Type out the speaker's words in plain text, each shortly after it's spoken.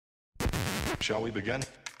Shall we begin?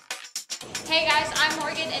 Hey guys, I'm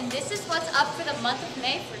Morgan and this is what's up for the month of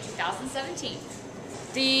May for 2017.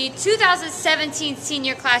 The 2017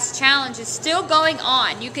 Senior Class Challenge is still going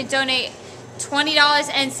on. You can donate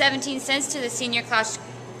 $20.17 to the Senior Class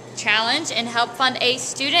Challenge and help fund a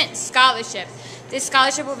student scholarship. This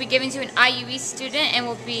scholarship will be given to an IUE student and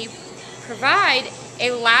will provide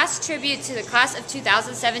a last tribute to the class of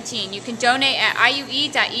 2017. You can donate at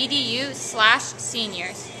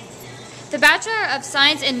iue.edu/seniors. The Bachelor of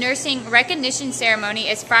Science in Nursing recognition ceremony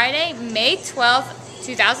is Friday, May 12,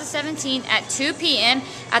 2017 at 2 p.m.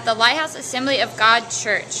 at the Lighthouse Assembly of God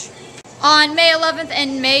Church. On May 11th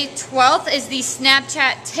and May 12th is the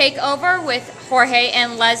Snapchat Takeover with Jorge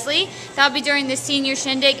and Leslie. That'll be during the Senior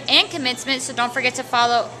Shindig and Commencement, so don't forget to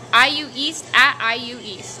follow IU East at IU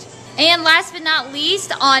East. And last but not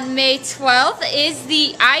least, on May 12th is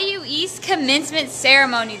the IU East Commencement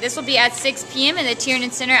Ceremony. This will be at 6 p.m. in the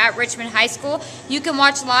Tiernan Center at Richmond High School. You can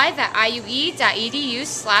watch live at iue.edu/live.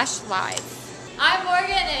 I'm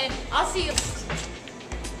Morgan, and I'll see you.